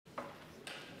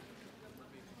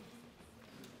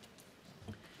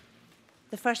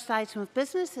The first item of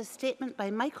business is a statement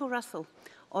by Michael Russell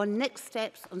on next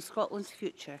steps on Scotland's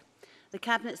future. The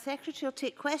Cabinet Secretary will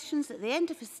take questions at the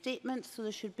end of his statement, so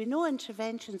there should be no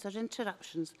interventions or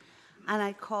interruptions. And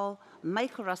I call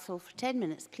Michael Russell for 10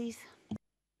 minutes, please.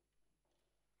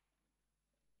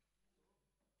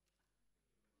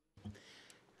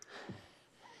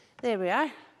 There we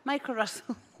are. Michael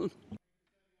Russell.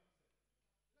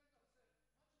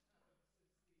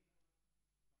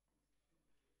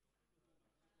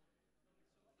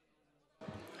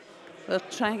 We'll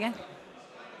try again.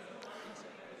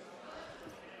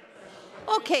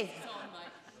 Okay.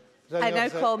 I now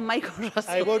call Michael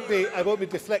Russell. I won't be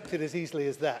deflected as easily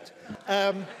as that.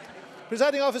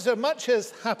 Presiding Officer, much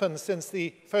has happened since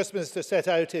the First Minister set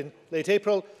out in late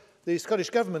April the Scottish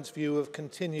Government's view of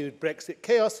continued Brexit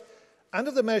chaos and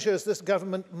of the measures this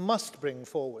Government must bring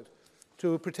forward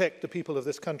to protect the people of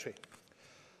this country.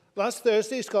 Last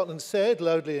Thursday, Scotland said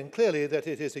loudly and clearly that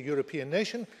it is a European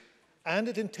nation and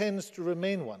it intends to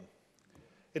remain one.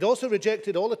 It also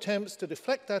rejected all attempts to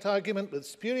deflect that argument with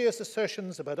spurious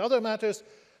assertions about other matters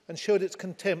and showed its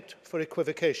contempt for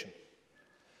equivocation.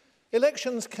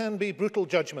 Elections can be brutal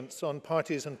judgments on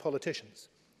parties and politicians.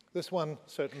 This one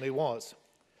certainly was.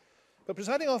 But,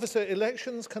 Presiding Officer,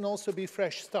 elections can also be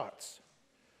fresh starts.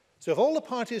 So if all the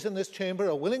parties in this chamber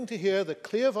are willing to hear the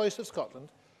clear voice of Scotland,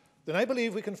 then I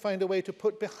believe we can find a way to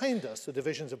put behind us the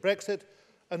divisions of Brexit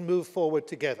and move forward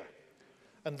together.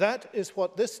 And that is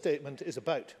what this statement is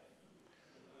about.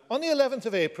 On the 11th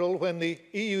of April, when the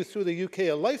EU threw the UK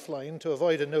a lifeline to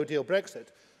avoid a no-deal Brexit,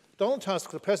 Donald Tusk,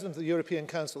 the President of the European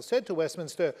Council, said to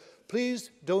Westminster,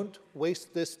 "Please don't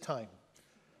waste this time."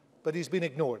 But he's been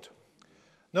ignored.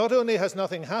 Not only has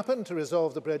nothing happened to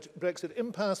resolve the Brexit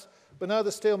impasse, but now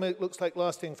the stalemate looks like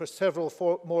lasting for several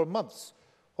more months,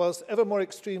 whilst ever more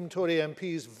extreme Tory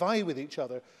MPs vie with each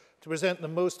other to present the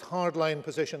most hardline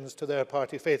positions to their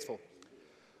party faithful.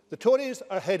 The Tories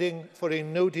are heading for a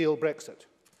no-deal Brexit,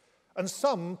 and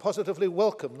some positively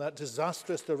welcome that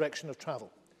disastrous direction of travel.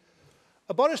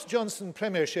 A Boris Johnson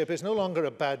premiership is no longer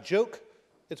a bad joke,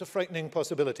 it's a frightening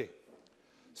possibility.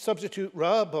 Substitute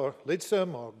Rubb or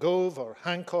Lidsom or Gove or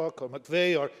Hancock or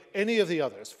McVeigh or any of the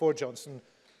others for Johnson,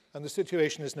 and the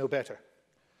situation is no better.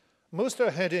 Most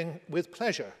are heading with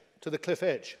pleasure to the cliff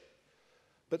edge,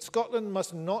 but Scotland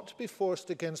must not be forced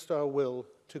against our will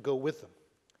to go with them.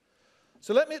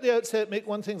 So let me at the outset make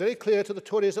one thing very clear to the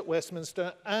Tories at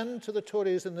Westminster and to the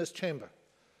Tories in this chamber.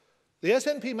 The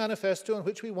SNP manifesto on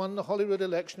which we won the Holyrood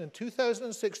election in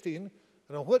 2016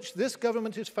 and on which this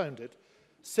government is founded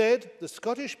said the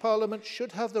Scottish Parliament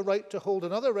should have the right to hold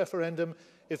another referendum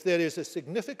if there is a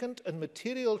significant and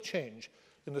material change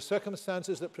in the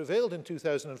circumstances that prevailed in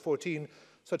 2014,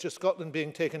 such as Scotland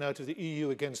being taken out of the EU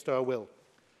against our will.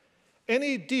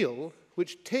 Any deal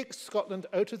which takes Scotland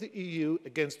out of the EU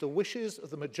against the wishes of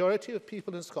the majority of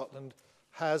people in Scotland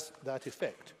has that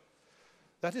effect.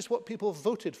 That is what people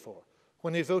voted for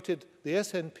when they voted the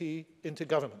SNP into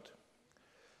government.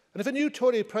 And if a new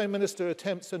Tory Prime Minister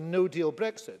attempts a no-deal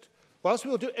Brexit, whilst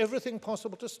we will do everything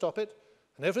possible to stop it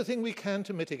and everything we can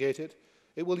to mitigate it,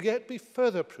 it will yet be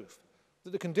further proof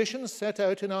that the conditions set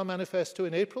out in our manifesto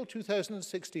in April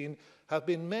 2016 have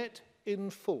been met in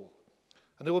full.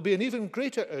 And there will be an even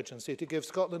greater urgency to give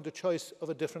Scotland a choice of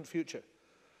a different future.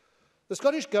 The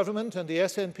Scottish Government and the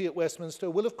SNP at Westminster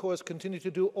will, of course, continue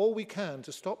to do all we can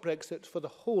to stop Brexit for the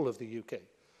whole of the UK.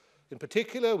 In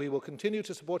particular, we will continue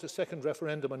to support a second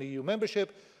referendum on EU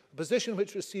membership, a position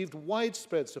which received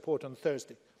widespread support on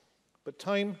Thursday. But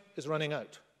time is running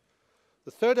out. The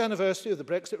third anniversary of the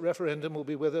Brexit referendum will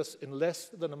be with us in less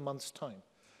than a month's time.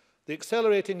 The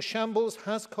accelerating shambles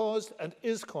has caused and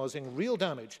is causing real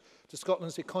damage to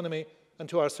Scotland's economy and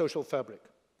to our social fabric.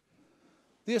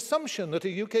 The assumption that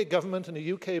a UK government and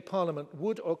a UK parliament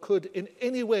would or could in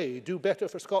any way do better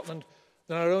for Scotland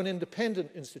than our own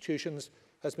independent institutions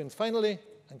has been finally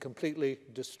and completely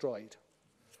destroyed.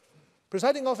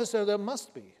 Presiding Officer, there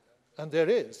must be, and there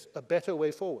is, a better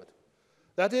way forward.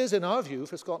 That is, in our view,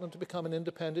 for Scotland to become an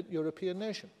independent European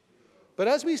nation. But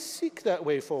as we seek that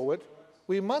way forward,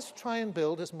 we must try and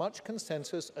build as much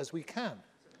consensus as we can.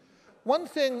 One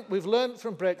thing we've learned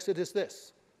from Brexit is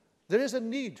this: there is a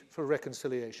need for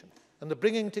reconciliation and the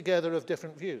bringing together of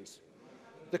different views.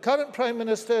 The current Prime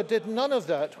Minister did none of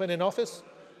that when in office,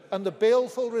 and the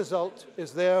baleful result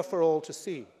is there for all to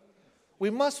see. We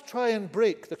must try and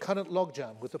break the current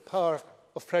logjam with the power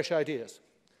of fresh ideas.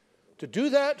 To do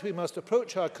that, we must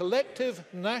approach our collective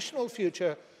national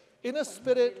future in a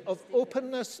spirit of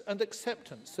openness and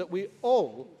acceptance that we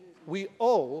all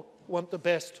want the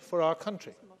best for our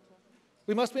country.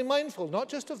 We must be mindful not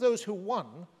just of those who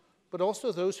won, but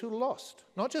also those who lost,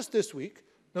 not just this week,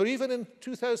 nor even in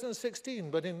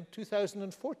 2016, but in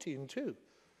 2014 too.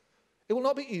 It will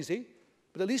not be easy,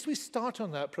 but at least we start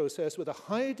on that process with a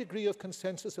high degree of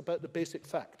consensus about the basic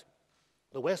fact.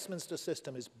 The Westminster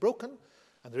system is broken,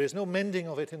 and there is no mending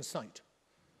of it in sight.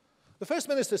 The First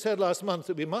Minister said last month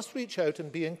that we must reach out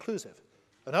and be inclusive,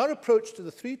 and our approach to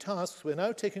the three tasks we're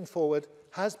now taking forward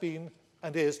has been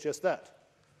and is just that.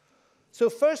 So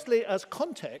firstly, as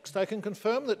context, I can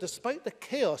confirm that despite the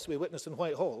chaos we witnessed in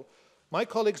Whitehall, my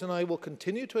colleagues and I will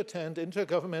continue to attend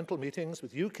intergovernmental meetings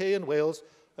with UK and Wales,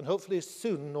 and hopefully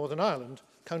soon Northern Ireland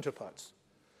counterparts.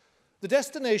 The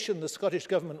destination the Scottish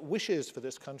Government wishes for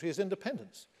this country is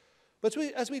independence. But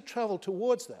as we travel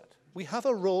towards that, we have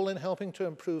a role in helping to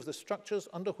improve the structures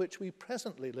under which we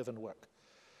presently live and work.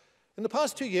 In the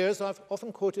past 2 years, I've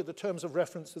often quoted the terms of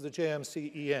reference to the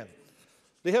JMC-EN.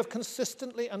 They have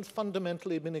consistently and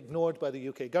fundamentally been ignored by the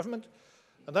UK Government,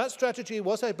 and that strategy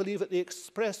was, I believe, at the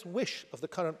express wish of the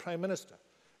current Prime Minister,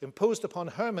 imposed upon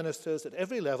her ministers at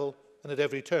every level and at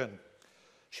every turn.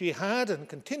 She had and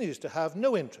continues to have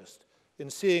no interest in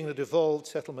seeing the devolved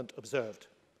settlement observed.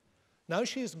 Now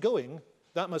she is going,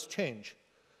 that must change.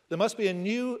 There must be a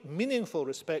new, meaningful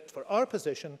respect for our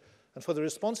position and for the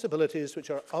responsibilities which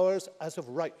are ours as of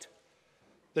right.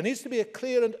 There needs to be a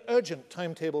clear and urgent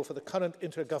timetable for the current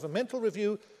intergovernmental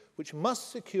review, which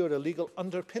must secure a legal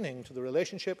underpinning to the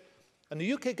relationship, and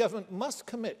the UK Government must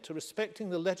commit to respecting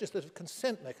the legislative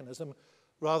consent mechanism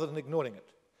rather than ignoring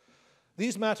it.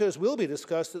 These matters will be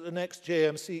discussed at the next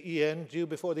JMC-EN due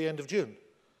before the end of June.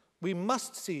 We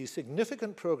must see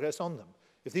significant progress on them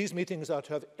if these meetings are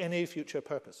to have any future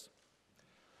purpose.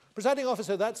 Presiding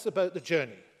Officer, that's about the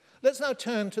journey. Let's now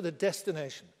turn to the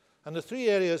destination and the three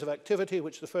areas of activity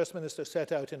which the First Minister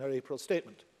set out in her April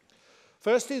statement.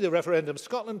 Firstly, the Referendum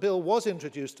Scotland Bill was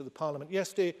introduced to the Parliament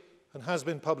yesterday and has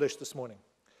been published this morning.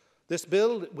 This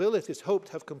bill will, it is hoped,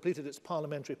 have completed its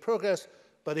parliamentary progress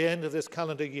by the end of this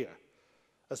calendar year.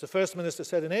 As the First Minister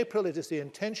said in April, it is the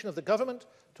intention of the Government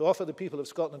to offer the people of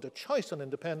Scotland a choice on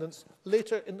independence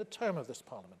later in the term of this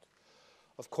Parliament.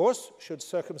 Of course, should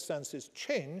circumstances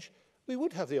change, we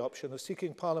would have the option of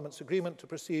seeking Parliament's agreement to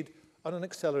proceed on an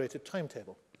accelerated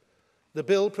timetable. The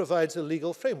bill provides a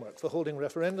legal framework for holding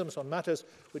referendums on matters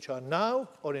which are now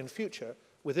or in future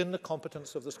within the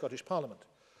competence of the Scottish Parliament.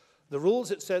 The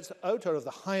rules it sets out are of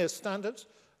the highest standards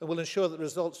and will ensure that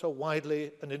results are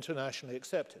widely and internationally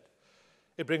accepted.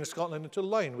 It brings Scotland into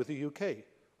line with the UK,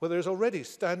 where there is already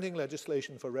standing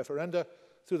legislation for referenda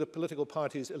through the Political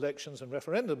Parties Elections and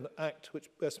Referendum Act, which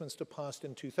Westminster passed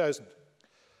in 2000.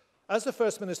 As the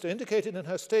First Minister indicated in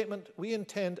her statement, we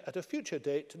intend at a future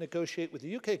date to negotiate with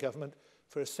the UK Government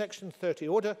for a Section 30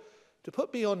 order to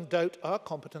put beyond doubt our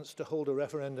competence to hold a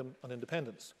referendum on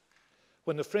independence.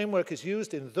 When the framework is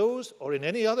used in those or in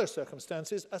any other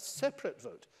circumstances, a separate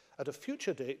vote at a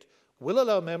future date will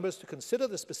allow members to consider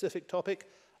the specific topic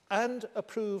and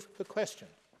approve the question.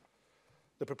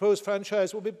 The proposed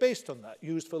franchise will be based on that,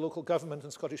 used for local government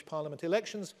and Scottish Parliament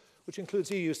elections, which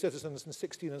includes EU citizens and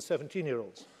 16 and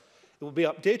 17-year-olds. It will be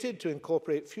updated to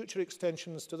incorporate future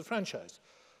extensions to the franchise.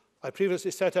 I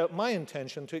previously set out my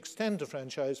intention to extend the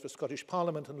franchise for Scottish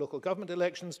Parliament and local government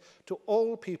elections to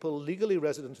all people legally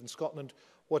resident in Scotland,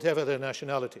 whatever their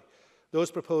nationality.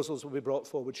 Those proposals will be brought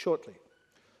forward shortly.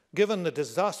 Given the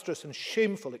disastrous and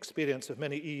shameful experience of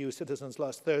many EU citizens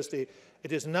last Thursday,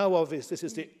 it is now obvious this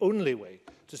is the only way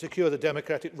to secure the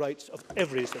democratic rights of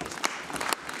every citizen.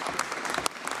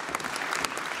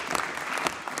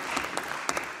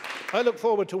 I look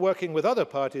forward to working with other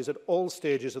parties at all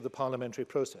stages of the parliamentary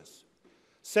process.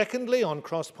 Secondly, on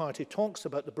cross-party talks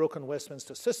about the broken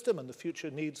Westminster system and the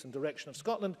future needs and direction of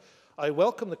Scotland, I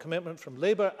welcome the commitment from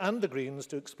Labour and the Greens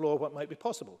to explore what might be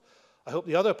possible. I hope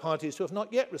the other parties who have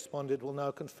not yet responded will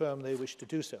now confirm they wish to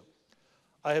do so.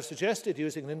 I have suggested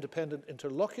using an independent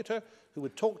interlocutor who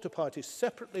would talk to parties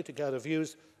separately to gather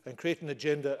views and create an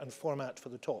agenda and format for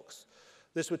the talks.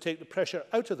 This would take the pressure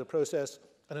out of the process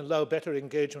and allow better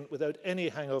engagement without any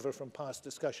hangover from past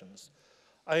discussions.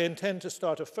 I intend to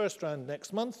start a first round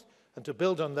next month and to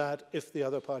build on that if the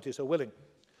other parties are willing.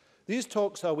 These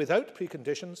talks are without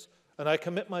preconditions, and I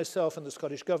commit myself and the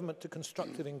Scottish Government to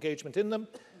constructive engagement in them.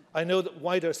 I know that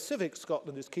wider Civic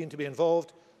Scotland is keen to be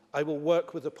involved. I will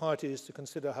work with the parties to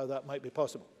consider how that might be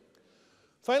possible.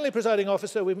 Finally, Presiding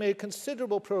Officer, we've made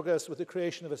considerable progress with the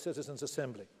creation of a Citizens'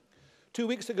 Assembly. 2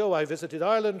 weeks ago, I visited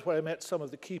Ireland, where I met some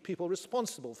of the key people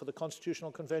responsible for the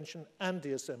Constitutional Convention and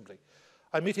the Assembly.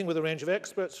 I'm meeting with a range of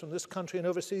experts from this country and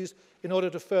overseas in order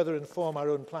to further inform our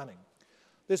own planning.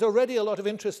 There's already a lot of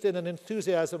interest in and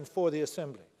enthusiasm for the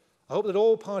Assembly. I hope that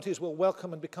all parties will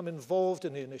welcome and become involved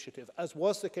in the initiative, as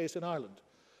was the case in Ireland.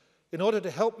 In order to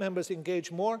help members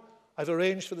engage more, I've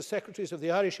arranged for the secretaries of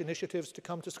the Irish initiatives to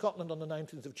come to Scotland on the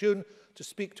 19th of June to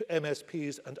speak to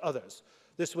MSPs and others.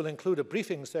 This will include a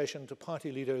briefing session to party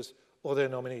leaders or their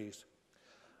nominees.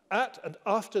 At and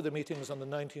after the meetings on the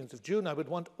 19th of June, I would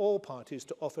want all parties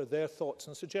to offer their thoughts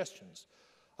and suggestions.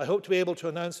 I hope to be able to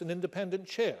announce an independent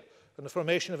chair and the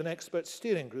formation of an expert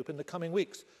steering group in the coming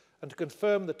weeks, and to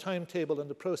confirm the timetable and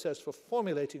the process for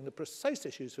formulating the precise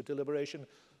issues for deliberation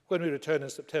when we return in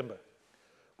September.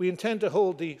 We intend to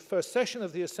hold the first session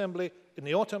of the Assembly in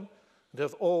the autumn and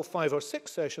have all 5 or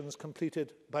 6 sessions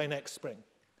completed by next spring.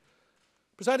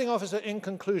 Presiding Officer, in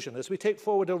conclusion, as we take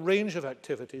forward a range of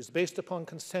activities based upon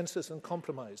consensus and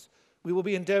compromise, we will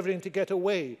be endeavouring to get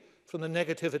away from the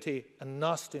negativity and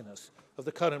nastiness of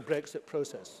the current Brexit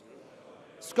process.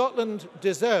 Scotland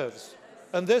deserves,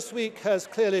 and this week has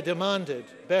clearly demanded,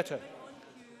 better.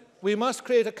 We must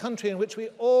create a country in which we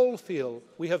all feel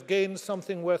we have gained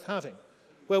something worth having,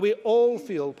 where we all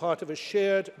feel part of a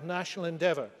shared national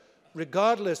endeavour,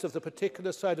 regardless of the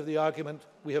particular side of the argument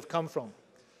we have come from.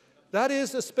 That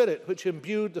is the spirit which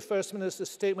imbued the First Minister's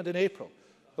statement in April,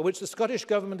 and which the Scottish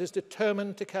Government is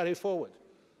determined to carry forward.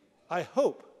 I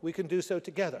hope we can do so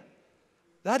together.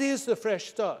 That is the fresh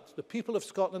start the people of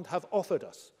Scotland have offered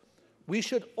us. We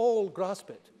should all grasp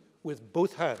it with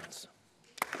both hands.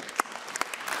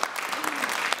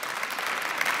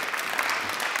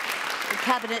 The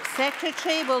Cabinet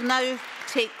Secretary will now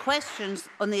take questions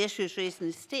on the issues raised in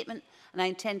the statement, and I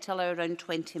intend to allow around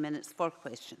 20 minutes for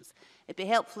questions. It would be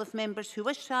helpful if members who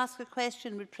wish to ask a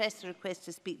question would press the request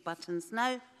to speak buttons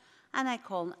now, and I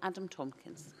call on Adam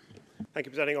Tompkins. Thank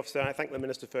you, Presiding Officer. I thank the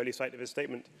Minister for early sight of his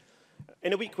statement.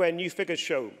 In a week where new figures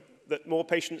show that more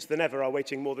patients than ever are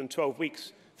waiting more than 12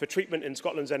 weeks for treatment in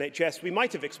Scotland's NHS, we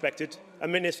might have expected a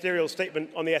ministerial statement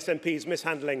on the SNP's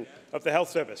mishandling of the health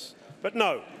service. But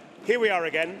no, here we are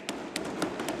again.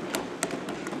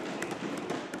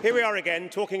 Here we are again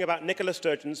talking about Nicola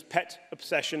Sturgeon's pet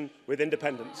obsession with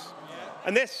independence.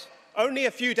 And this only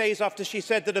a few days after she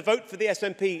said that a vote for the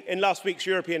SNP in last week's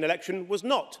European election was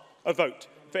not a vote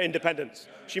for independence.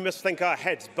 She must think our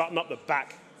heads button up the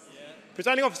back.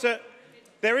 Presiding Officer,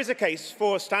 there is a case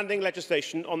for standing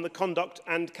legislation on the conduct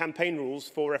and campaign rules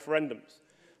for referendums.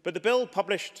 But the bill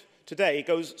published today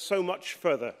goes so much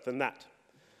further than that.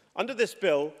 Under this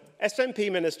bill,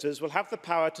 SNP ministers will have the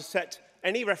power to set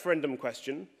any referendum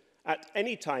question at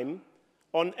any time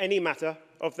on any matter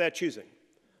of their choosing.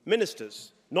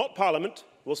 Ministers, not Parliament,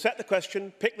 will set the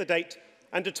question, pick the date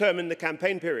and determine the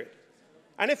campaign period.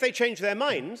 And if they change their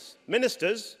minds,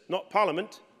 ministers, not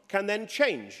Parliament, can then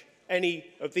change any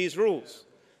of these rules.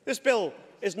 This bill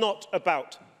is not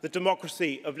about the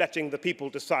democracy of letting the people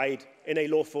decide in a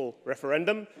lawful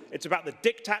referendum. It's about the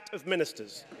diktat of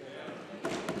ministers.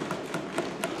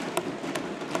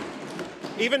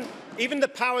 Even the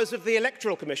powers of the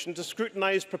Electoral Commission to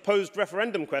scrutinise proposed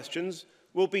referendum questions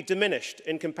will be diminished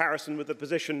in comparison with the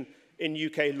position in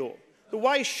UK law. But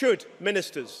why should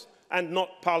ministers and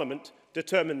not Parliament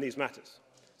determine these matters?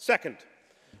 Second,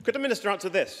 could the Minister answer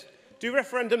this? Do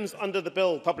referendums under the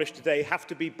bill published today have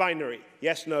to be binary?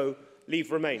 Yes, no,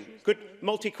 leave remain. Could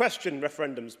multi-question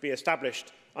referendums be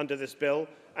established under this bill?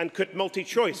 And could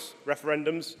multi-choice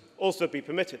referendums also be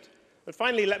permitted? And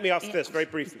finally, let me ask this very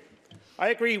briefly. I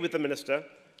agree with the Minister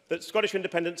that Scottish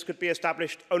independence could be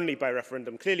established only by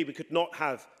referendum. Clearly, we could not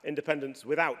have independence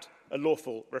without a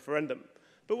lawful referendum.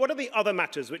 But what are the other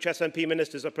matters which SNP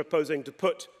ministers are proposing to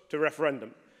put to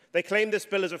referendum? They claim this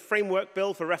bill is a framework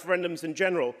bill for referendums in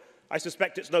general. I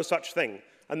suspect it's no such thing,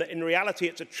 and that in reality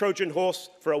it's a Trojan horse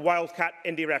for a wildcat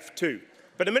IndyRef 2.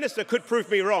 But a minister could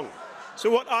prove me wrong. So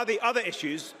what are the other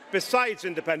issues, besides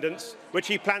independence, which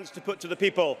he plans to put to the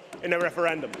people in a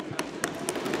referendum?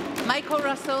 Michael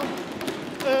Russell.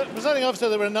 Presiding Officer,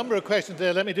 there were a number of questions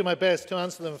there. Let me do my best to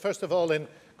answer them. First of all, in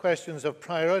questions of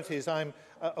priorities,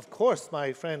 of course,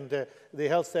 my friend, the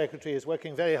Health Secretary, is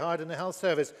working very hard in the Health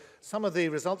Service. Some of the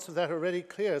results of that are already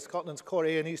clear. Scotland's core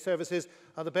A&E services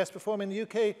are the best performing in the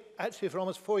UK, actually, for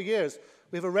almost 4 years.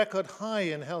 We have a record high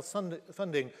in health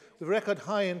funding. We have a record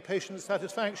high in patient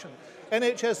satisfaction.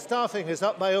 NHS staffing is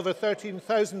up by over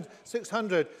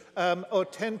 13,600, or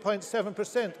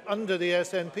 10.7% under the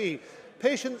SNP.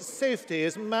 Patient safety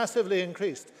is massively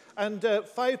increased, and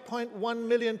 5.1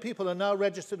 million people are now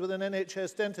registered with an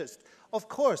NHS dentist. Of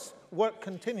course, work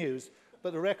continues,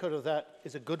 but the record of that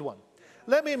is a good one.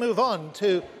 Let me move on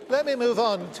to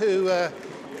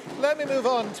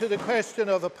the question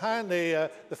of apparently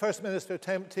the First Minister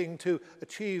attempting to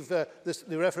achieve the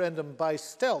referendum by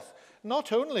stealth.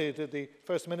 Not only did the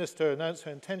First Minister announce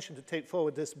her intention to take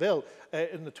forward this bill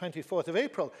in the 24th of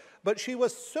April, but she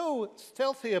was so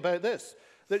stealthy about this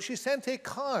that she sent a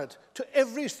card to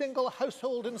every single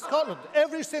household in Scotland,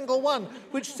 every single one,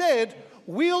 which said,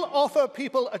 "We'll offer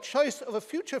people a choice of a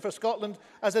future for Scotland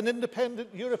as an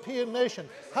independent European nation."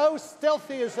 How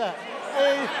stealthy is that?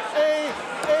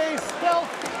 A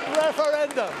stealth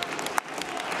referendum.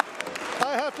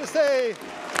 I have to say,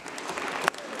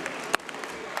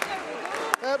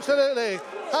 absolutely.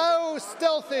 How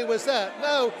stealthy was that?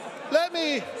 Now,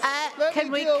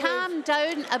 can we calm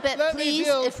down a bit, please,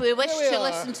 if we wish to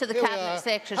listen to the Cabinet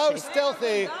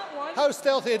Secretary? How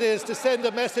stealthy it is to send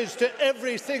a message to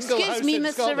every single house in Scotland.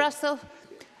 Excuse me, Mr. Russell.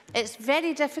 It's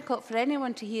very difficult for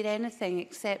anyone to hear anything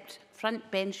except front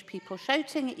bench people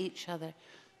shouting at each other.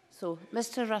 So,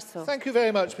 Mr. Russell. Thank you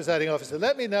very much, Presiding Officer.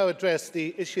 Let me now address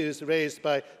the issues raised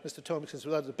by Mr. Tompkins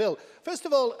regarding the bill. First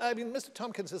of all, Mr.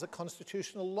 Tompkins is a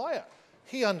constitutional lawyer.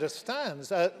 He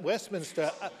understands at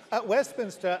Westminster,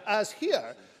 as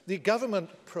here, the government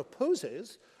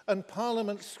proposes and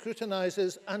Parliament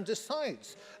scrutinises and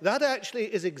decides. That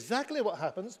actually is exactly what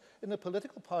happens in the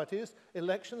Political Parties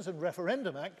Elections and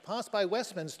Referendum Act passed by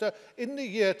Westminster in the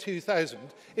year 2000.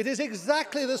 It is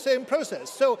exactly the same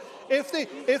process. So if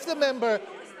the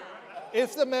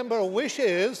member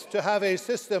wishes to have a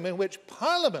system in which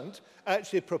Parliament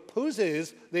actually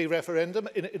proposes the referendum,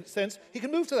 in a sense, he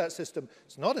can move to that system.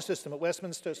 It's not a system at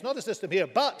Westminster, it's not a system here,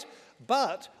 but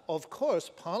of course,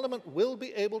 Parliament will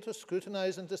be able to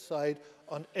scrutinise and decide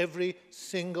on every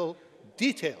single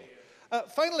detail.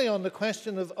 Finally, on the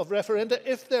question of referenda,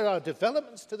 if there are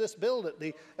developments to this bill that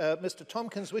Mr.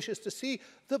 Tompkins wishes to see,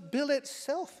 the bill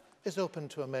itself is open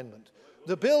to amendment.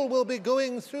 The bill will be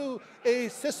going through a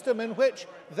system in which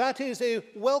that is a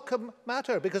welcome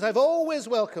matter, because I've always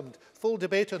welcomed full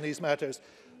debate on these matters.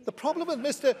 The problem with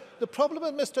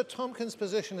Mr. Tompkins'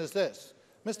 position is this.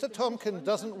 Mr. Tompkins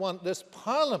doesn't want this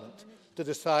Parliament to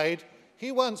decide.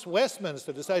 He wants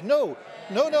Westminster to decide. No.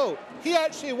 He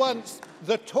actually wants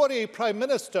the Tory Prime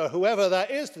Minister, whoever that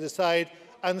is, to decide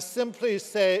and simply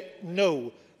say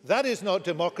no. That is not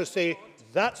democracy.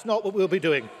 That's not what we'll be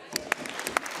doing.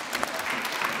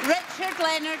 Richard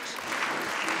Leonard.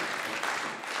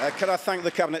 Can I thank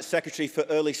the Cabinet Secretary for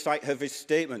early sight of his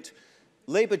statement?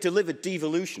 Labour delivered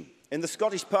devolution. In the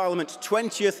Scottish Parliament's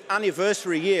 20th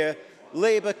anniversary year,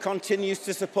 Labour continues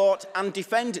to support and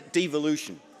defend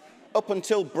devolution. Up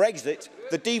until Brexit,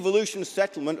 the devolution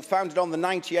settlement founded on the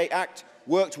 98 Act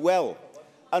worked well.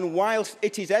 And whilst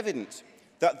it is evident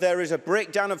that there is a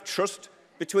breakdown of trust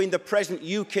between the present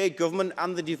UK government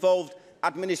and the devolved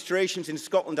administrations in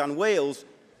Scotland and Wales,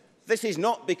 this is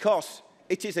not because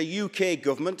it is a UK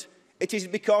government, it is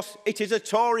because it is a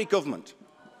Tory government.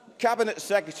 Cabinet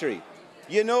Secretary,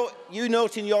 you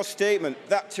note in your statement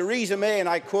that Theresa May, and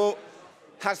I quote,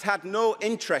 has had no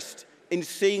interest in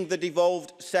seeing the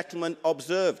devolved settlement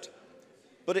observed.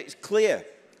 But it's clear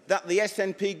that the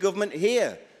SNP government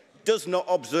here does not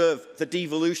observe the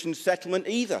devolution settlement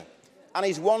either, and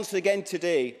is once again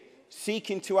today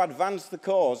seeking to advance the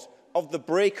cause of the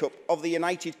breakup of the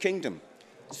United Kingdom.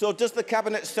 So does the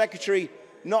Cabinet Secretary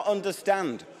not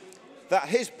understand that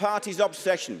his party's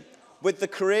obsession with the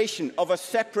creation of a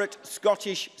separate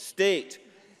Scottish state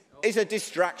is a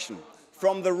distraction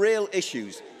from the real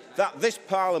issues that this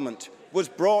Parliament was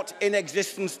brought in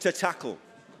existence to tackle?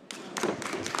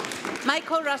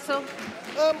 Michael Russell.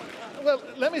 Well,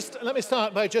 let me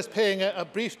start by just paying a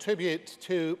brief tribute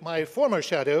to my former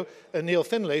shadow, Neil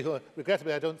Findlay, who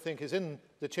regrettably I don't think is in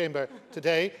the chamber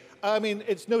today. I mean,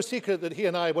 it's no secret that he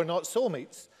and I were not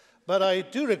soulmates, but I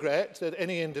do regret that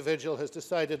any individual has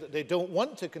decided that they don't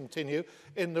want to continue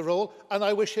in the role, and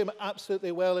I wish him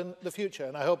absolutely well in the future.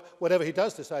 And I hope whatever he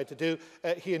does decide to do,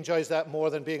 he enjoys that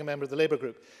more than being a member of the Labour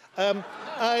group.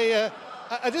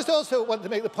 I just also want to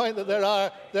make the point that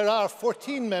there are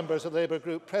 14 members of the Labour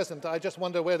group present. I just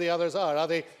wonder where the others are. Are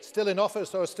they still in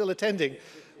office or still attending?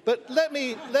 But let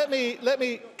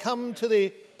me come to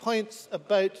the points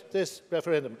about this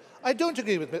referendum. I don't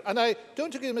agree with it, and I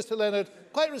don't agree with Mr. Leonard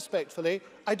quite respectfully.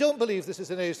 I don't believe this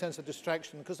is in any sense a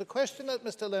distraction, because the question that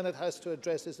Mr. Leonard has to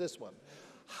address is this one.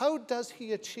 How does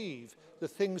he achieve the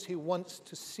things he wants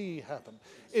to see happen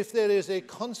if there is a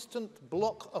constant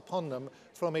block upon them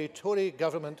from a Tory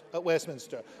government at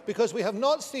Westminster? Because we have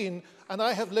not seen, and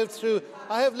I have lived through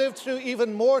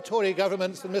even more Tory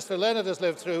governments than Mr. Leonard has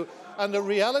lived through, and the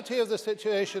reality of the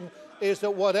situation is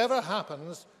that whatever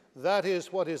happens, that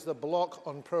is what is the block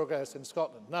on progress in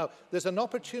Scotland. Now, there's an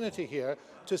opportunity here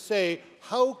to say,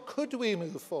 how could we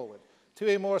move forward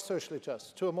to a more socially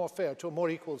just, to a more fair, to a more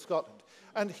equal Scotland?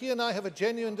 and he and I have a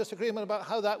genuine disagreement about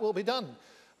how that will be done.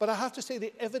 But I have to say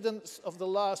the evidence of the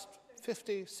last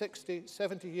 50, 60,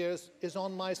 70 years is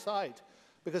on my side,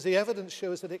 because the evidence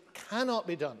shows that it cannot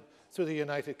be done through the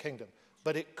United Kingdom,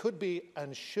 but it could be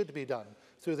and should be done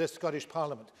through this Scottish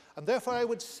Parliament. And therefore I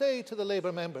would say to the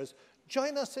Labour members,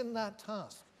 join us in that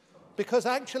task, because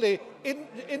actually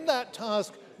in that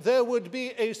task there would be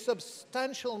a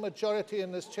substantial majority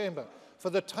in this chamber for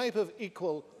the type of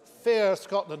equal, fair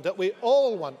Scotland that we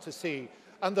all want to see.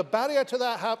 And the barrier to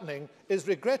that happening is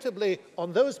regrettably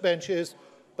on those benches,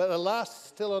 but alas,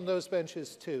 still on those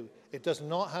benches too. It does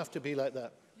not have to be like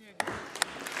that.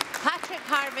 Patrick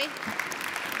Harvey.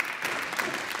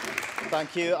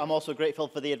 Thank you. I'm also grateful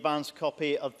for the advance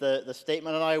copy of the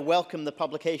statement, and I welcome the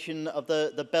publication of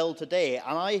the bill today.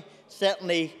 And I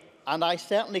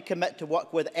certainly commit to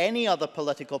work with any other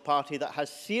political party that has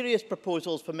serious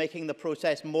proposals for making the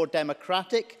process more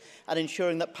democratic and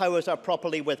ensuring that powers are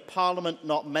properly with Parliament,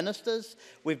 not ministers.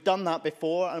 We've done that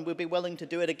before, and we'll be willing to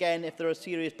do it again if there are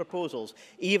serious proposals,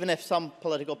 even if some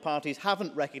political parties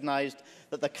haven't recognised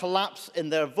that the collapse in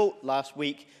their vote last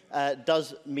week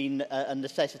does mean and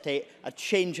necessitate a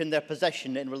change in their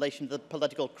position in relation to the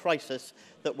political crisis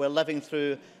that we're living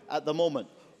through at the moment.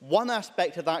 One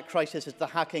aspect of that crisis is the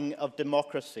hacking of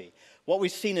democracy. What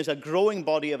we've seen is a growing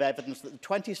body of evidence that the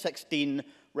 2016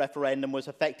 referendum was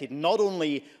affected not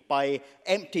only by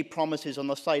empty promises on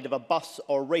the side of a bus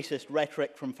or racist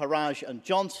rhetoric from Farage and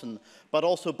Johnson, but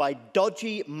also by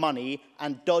dodgy money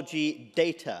and dodgy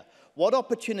data. What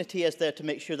opportunity is there to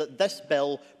make sure that this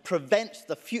bill prevents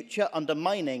the future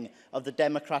undermining of the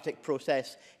democratic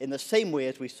process in the same way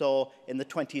as we saw in the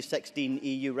 2016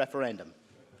 EU referendum?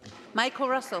 Michael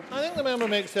Russell. I think the member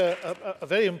makes a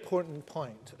very important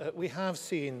point. We have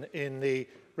seen in the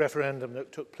referendum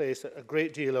that took place a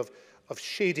great deal of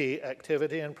shady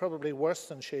activity, and probably worse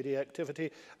than shady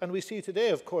activity. And we see today,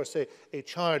 of course, a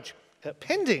charge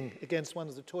pending against one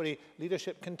of the Tory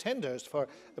leadership contenders for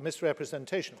a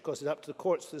misrepresentation. Of course, it's up to the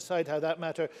courts to decide how that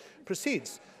matter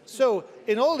proceeds. So,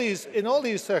 in all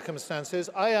these circumstances,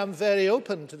 I am very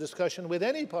open to discussion with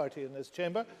any party in this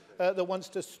chamber that wants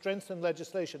to strengthen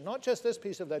legislation. Not just this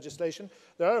piece of legislation.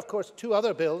 There are, of course, two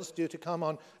other bills due to come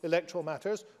on electoral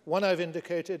matters. One I've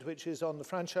indicated, which is on the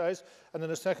franchise, and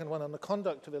then a second one on the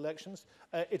conduct of elections.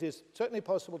 It is certainly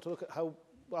possible to look at how,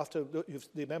 after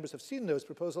the members have seen those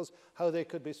proposals, how they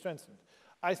could be strengthened.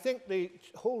 I think the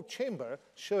whole chamber,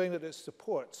 showing that it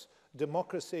supports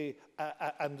democracy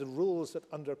and the rules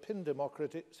that underpin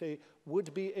democracy,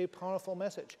 would be a powerful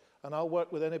message. And I'll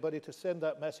work with anybody to send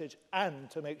that message and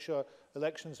to make sure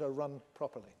elections are run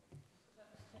properly.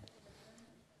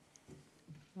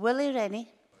 Willie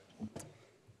Rennie.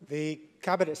 The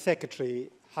Cabinet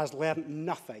Secretary has learnt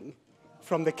nothing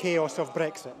from the chaos of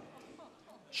Brexit.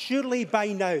 Surely by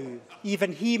now,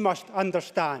 even he must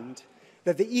understand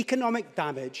that the economic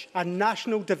damage and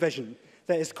national division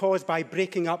that is caused by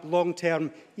breaking up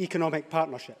long-term economic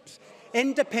partnerships.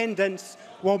 Independence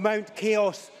will mount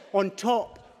chaos on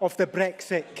top of the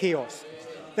Brexit chaos.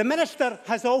 The Minister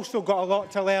has also got a lot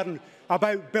to learn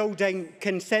about building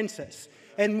consensus.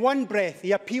 In one breath,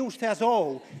 he appeals to us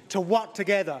all to work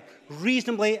together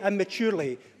reasonably and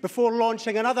maturely before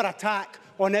launching another attack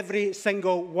on every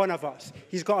single one of us.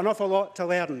 He's got an awful lot to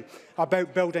learn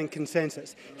about building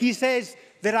consensus. He says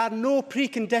there are no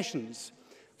preconditions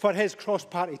for his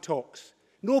cross-party talks.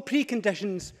 No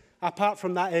preconditions apart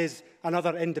from that is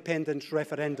another independence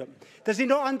referendum. Does he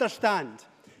not understand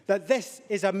that this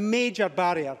is a major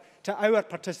barrier to our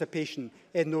participation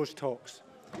in those talks?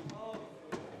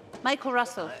 Michael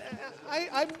Russell.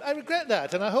 I regret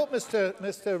that, and I hope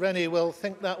Mr. Rennie will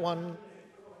think that one.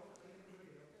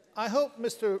 I hope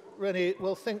Mr. Rennie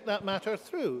will think that matter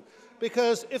through,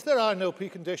 because if there are no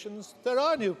preconditions, there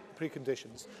are no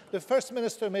preconditions. The First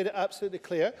Minister made it absolutely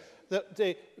clear that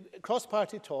the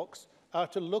cross-party talks are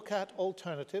to look at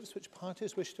alternatives which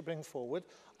parties wish to bring forward.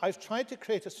 I've tried to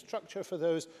create a structure for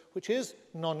those which is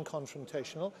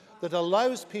non-confrontational, that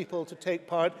allows people to take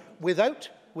part without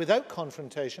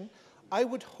confrontation. I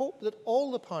would hope that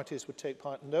all the parties would take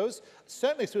part in those,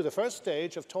 certainly through the first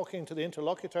stage of talking to the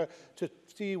interlocutor to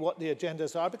see what the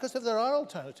agendas are, because if there are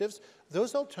alternatives,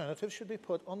 those alternatives should be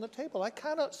put on the table. I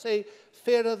cannot say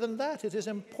fairer than that. It is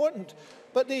important.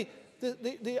 But the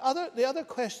other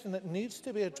question that needs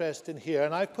to be addressed in here,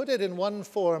 and I put it in one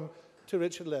form to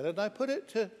Richard Leonard, and I put it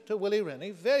to Willie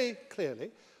Rennie very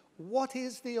clearly, what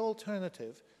is the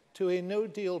alternative to a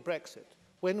no-deal Brexit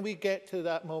when we get to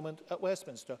that moment at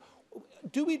Westminster?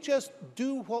 Do we just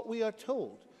do what we are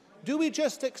told? Do we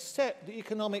just accept the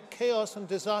economic chaos and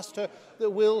disaster that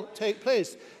will take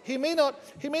place? He may not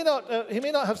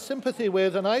have sympathy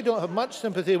with, and I don't have much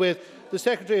sympathy with, the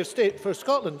Secretary of State for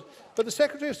Scotland, but the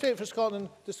Secretary of State for Scotland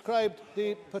described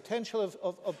the potential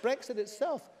of Brexit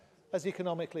itself as an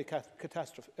economic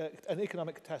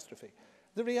catastrophe.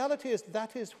 The reality is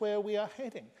that is where we are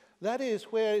heading. That is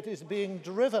where it is being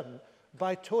driven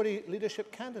by Tory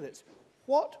leadership candidates.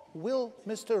 What will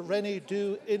Mr Rennie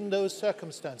do in those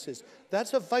circumstances?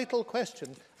 That's a vital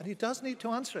question, and he does need to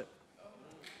answer it.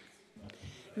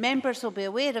 Members will be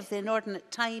aware of the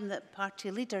inordinate time that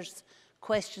party leaders'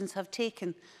 questions have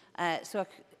taken. So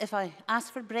if I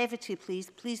ask for brevity,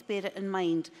 please bear it in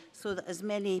mind so that as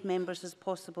many members as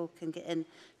possible can get in.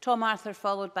 Tom Arthur,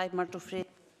 followed by Murdo Fraser.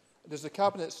 Does the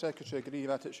Cabinet Secretary agree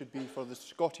that it should be for the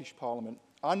Scottish Parliament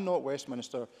and not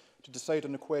Westminster to decide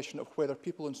on the question of whether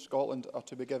people in Scotland are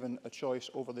to be given a choice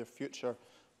over their future,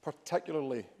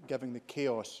 particularly given the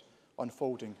chaos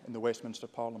unfolding in the Westminster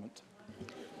Parliament?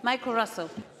 Michael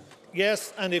Russell.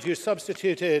 Yes, and if you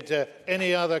substituted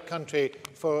any other country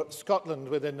for Scotland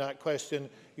within that question,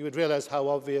 you would realise how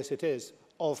obvious it is.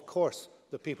 Of course,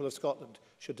 the people of Scotland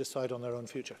should decide on their own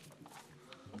future.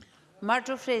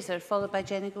 Murdo Fraser, followed by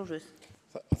Jenny Gilruth.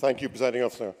 Thank you, Presiding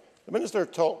Officer. The Minister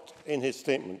talked in his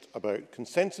statement about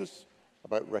consensus,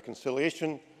 about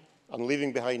reconciliation and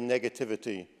leaving behind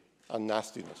negativity and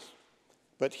nastiness.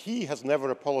 But he has never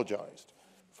apologised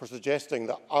for suggesting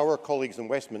that our colleagues in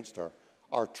Westminster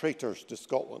are traitors to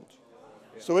Scotland.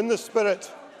 So in the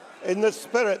spirit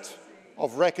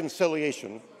of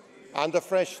reconciliation and a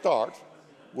fresh start,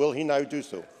 will he now do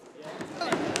so?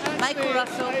 Michael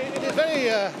Russell.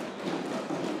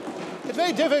 It's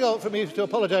very difficult for me to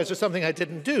apologise for something I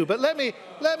didn't do, but let me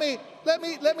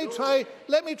try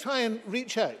and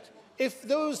reach out. If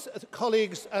those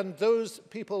colleagues and those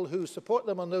people who support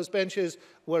them on those benches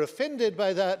were offended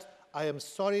by that, I am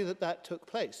sorry that that took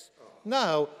place.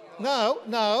 Now,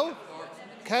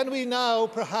 can we now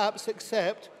perhaps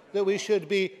accept that we should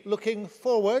be looking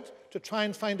forward to try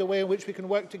and find a way in which we can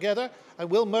work together? And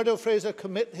will Murdo Fraser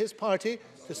commit his party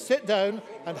to sit down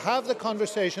and have the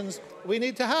conversations we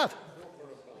need to have?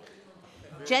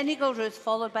 Jenny Gilruth,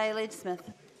 followed by Elaine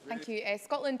Smith. Thank you.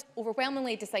 Scotland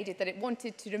overwhelmingly decided that it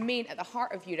wanted to remain at the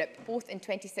heart of Europe, both in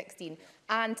 2016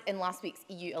 and in last week's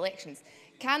EU elections.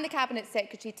 Can the Cabinet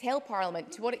Secretary tell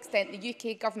Parliament to what extent the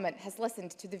UK Government has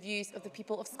listened to the views of the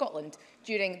people of Scotland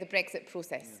during the Brexit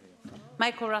process?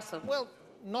 Michael Russell. Well,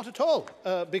 not at all,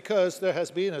 because there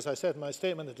has been, as I said in my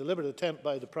statement, a deliberate attempt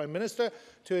by the Prime Minister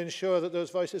to ensure that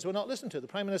those voices were not listened to. The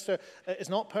Prime Minister is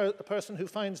not a person who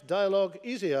finds dialogue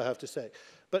easy, I have to say.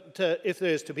 But if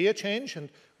there is to be a change, and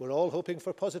we're all hoping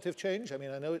for positive change, I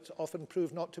mean, I know it's often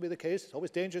proved not to be the case. It's always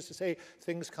dangerous to say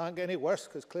things can't get any worse,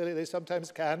 because clearly they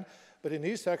sometimes can. But in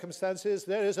these circumstances,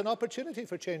 there is an opportunity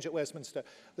for change at Westminster.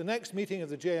 The next meeting of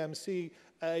the JMC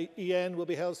EN will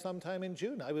be held sometime in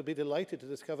June. I would be delighted to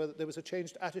discover that there was a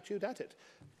changed attitude at it.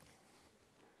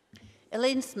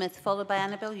 Elaine Smith, followed by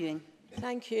Annabel Ewing.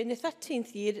 Thank you. In the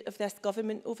 13th year of this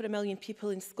government, over 1 million people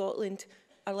in Scotland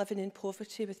are living in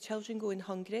poverty, with children going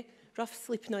hungry, rough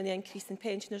sleeping on the increase in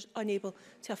pensioners unable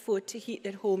to afford to heat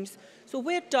their homes. So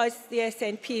where does the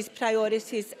SNP's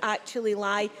priorities actually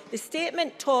lie? The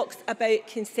statement talks about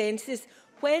consensus.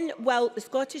 When will the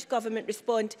Scottish Government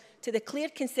respond to the clear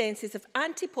consensus of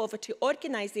anti-poverty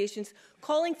organisations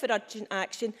calling for urgent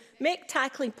action, make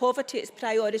tackling poverty its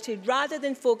priority rather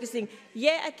than focusing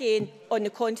yet again on the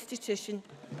Constitution?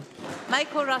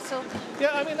 Michael Russell.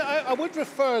 Yeah, I mean, I would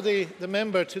refer the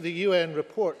member to the UN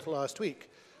report last week,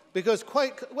 because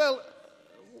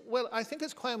I think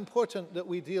it's quite important that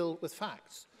we deal with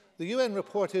facts. The UN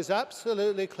report is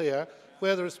absolutely clear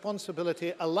where the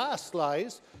responsibility, alas,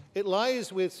 lies. It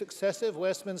lies with successive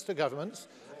Westminster governments.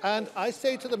 And I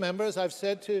say to the member, as I've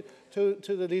said to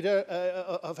the leader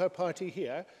of her party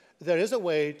here, there is a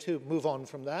way to move on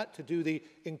from that, to do the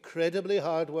incredibly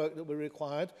hard work that we're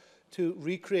required to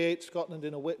recreate Scotland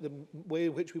in the way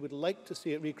in which we would like to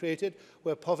see it recreated,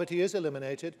 where poverty is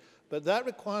eliminated. But that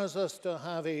requires us to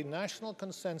have a national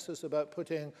consensus about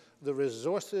putting the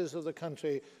resources of the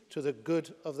country to the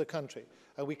good of the country.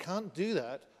 And we can't do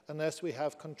that unless we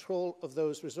have control of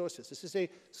those resources. This is a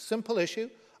simple issue.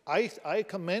 I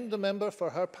commend the member for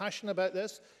her passion about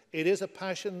this. It is a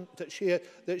passion that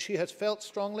she has felt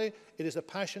strongly. It is a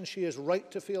passion she is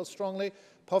right to feel strongly.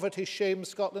 Poverty shames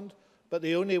Scotland. But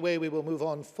the only way we will move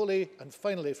on fully and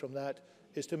finally from that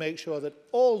is to make sure that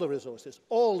all the resources,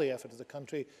 all the effort of the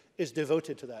country is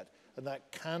devoted to that. And that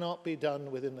cannot be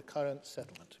done within the current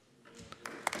settlement.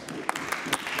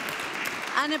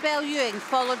 Annabel Ewing,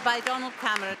 followed by Donald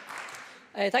Cameron.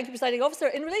 Thank you, Presiding Officer.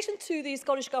 In relation to the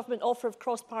Scottish Government offer of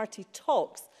cross-party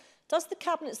talks, does the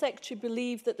Cabinet Secretary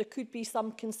believe that there could be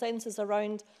some consensus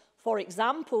around, for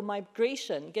example,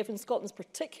 migration, given Scotland's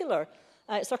particular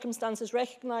circumstances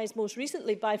recognised most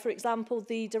recently by, for example,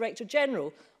 the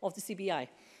Director-General of the CBI?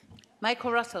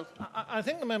 Michael Russell. I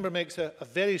think the member makes a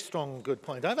very strong, good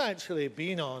point. I've actually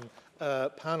been on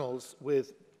panels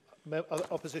with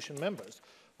opposition members.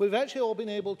 We've actually all been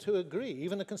able to agree,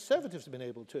 even the Conservatives have been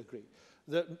able to agree,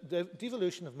 that the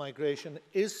devolution of migration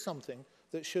is something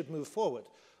that should move forward.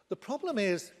 The problem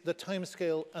is the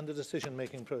timescale and the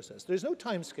decision-making process. There is no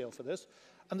timescale for this,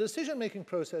 and the decision-making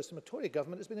process from a Tory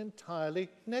government has been entirely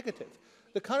negative.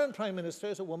 The current Prime Minister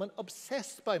is a woman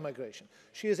obsessed by migration.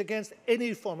 She is against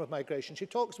any form of migration. She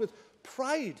talks with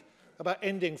pride about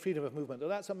ending freedom of movement.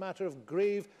 That's a matter of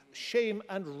grave shame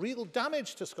and real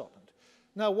damage to Scotland.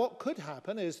 Now, what could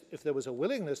happen is, if there was a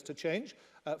willingness to change,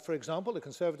 for example, the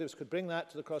Conservatives could bring that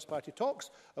to the cross-party talks.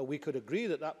 We could agree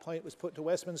that that point was put to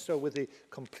Westminster with the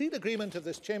complete agreement of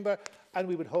this chamber, and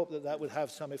we would hope that that would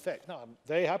have some effect. Now, I'm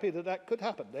very happy that that could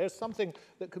happen. There's something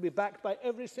that could be backed by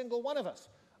every single one of us.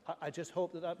 I just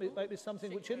hope that that might be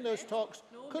something which in those talks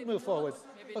could move forward.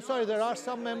 Oh, sorry, there are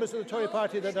some members of the Tory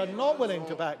party that are not willing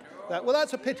to back that. Well,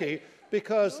 that's a pity,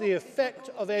 because the effect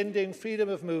of ending freedom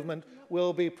of movement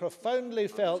will be profoundly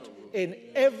felt in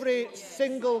every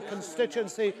single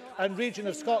constituency and region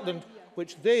of Scotland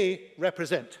which they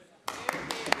represent.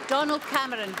 Donald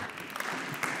Cameron.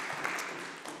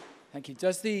 Thank you.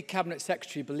 Does the Cabinet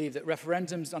Secretary believe that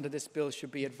referendums under this bill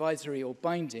should be advisory or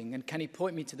binding? And can he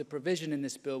point me to the provision in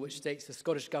this bill which states the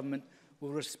Scottish Government will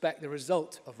respect the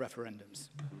result of referendums?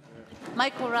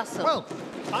 Michael Russell. Well,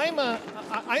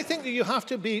 I think that you have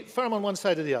to be firm on one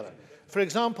side or the other. For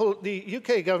example, the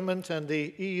UK government and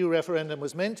the EU referendum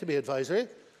was meant to be advisory,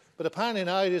 but apparently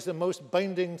now it is the most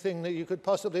binding thing that you could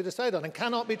possibly decide on and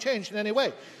cannot be changed in any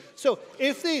way. So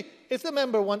if the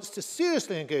member wants to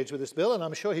seriously engage with this bill, and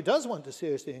I'm sure he does want to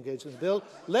seriously engage with the bill,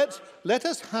 let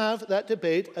us have that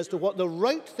debate as to what the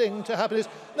right thing to happen is.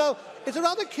 Now, it's a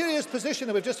rather curious position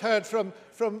that we've just heard from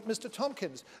Mr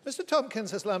Tompkins. Mr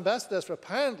Tompkins has lambasted us for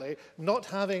apparently not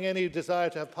having any desire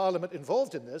to have Parliament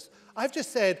involved in this. I've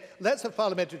just said, let's have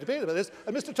parliamentary debate about this,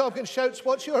 and Mr Tompkins shouts,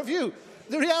 what's your view?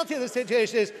 The reality of the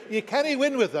situation is you can't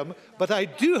win with them, but I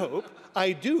do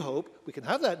hope we can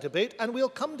have that debate and we'll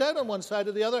come down on one side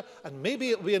or the other, and maybe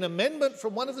it will be an amendment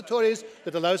from one of the Tories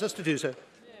that allows us to do so.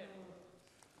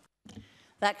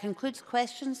 That concludes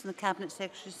questions on the Cabinet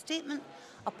Secretary's statement.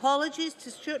 Apologies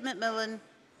to Stuart McMillan,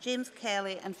 James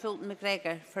Kelly and Fulton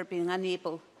McGregor for being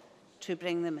unable to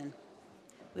bring them in.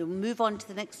 We will move on to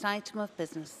the next item of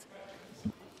business.